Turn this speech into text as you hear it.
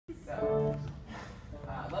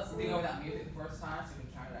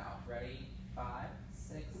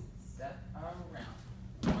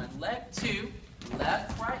leg, 2,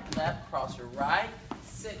 left, right, left, cross your right,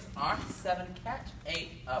 6, arm, 7, catch, 8,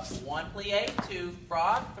 up, 1, plie, 2,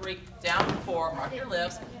 frog, 3, down, 4, mark your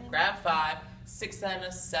lips, grab 5, 6,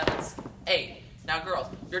 and 7, 8. Now girls,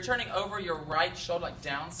 you're turning over your right shoulder like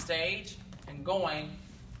downstage and going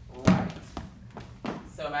right.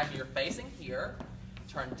 So imagine you're facing here,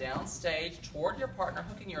 turn downstage toward your partner,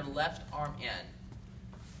 hooking your left arm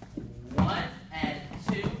in. 1 and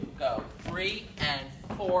 2, go. 3 and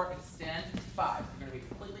 4, extend. 5. You're going to be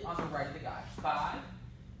completely on the right of the guy. 5.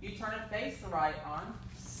 You turn and face the right arm.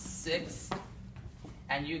 6.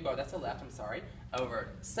 And you go, that's the left, I'm sorry. Over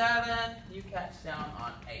 7. You catch down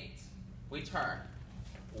on 8. We turn.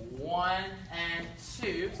 1 and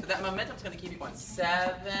 2. So that momentum's going to keep you going.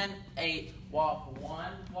 7, 8. Walk 1,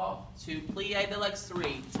 walk 2. Plie the legs.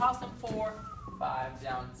 3. Toss them. 4, 5,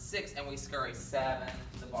 down 6, and we scurry 7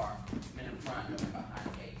 to the bar. And in front, behind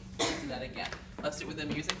 8. Let's do that again. Let's do it with the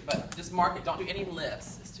music, but just mark it. Don't do any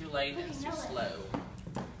lifts. It's too late and it's too slow.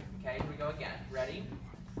 Okay, here we go again. Ready?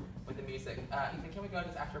 With the music. Ethan, can we go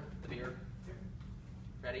just after the beer?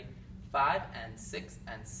 Ready? 5 and 6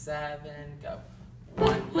 and 7, go.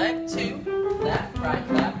 1 leg, 2, left,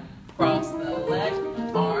 right, left, cross the leg,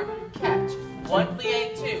 arm, catch. 1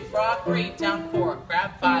 plie, 2, frog, 3, down 4,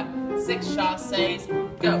 grab 5, 6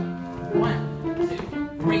 chassés, go.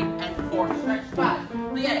 1, 2, 3, and 4, stretch 5,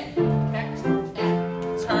 plie.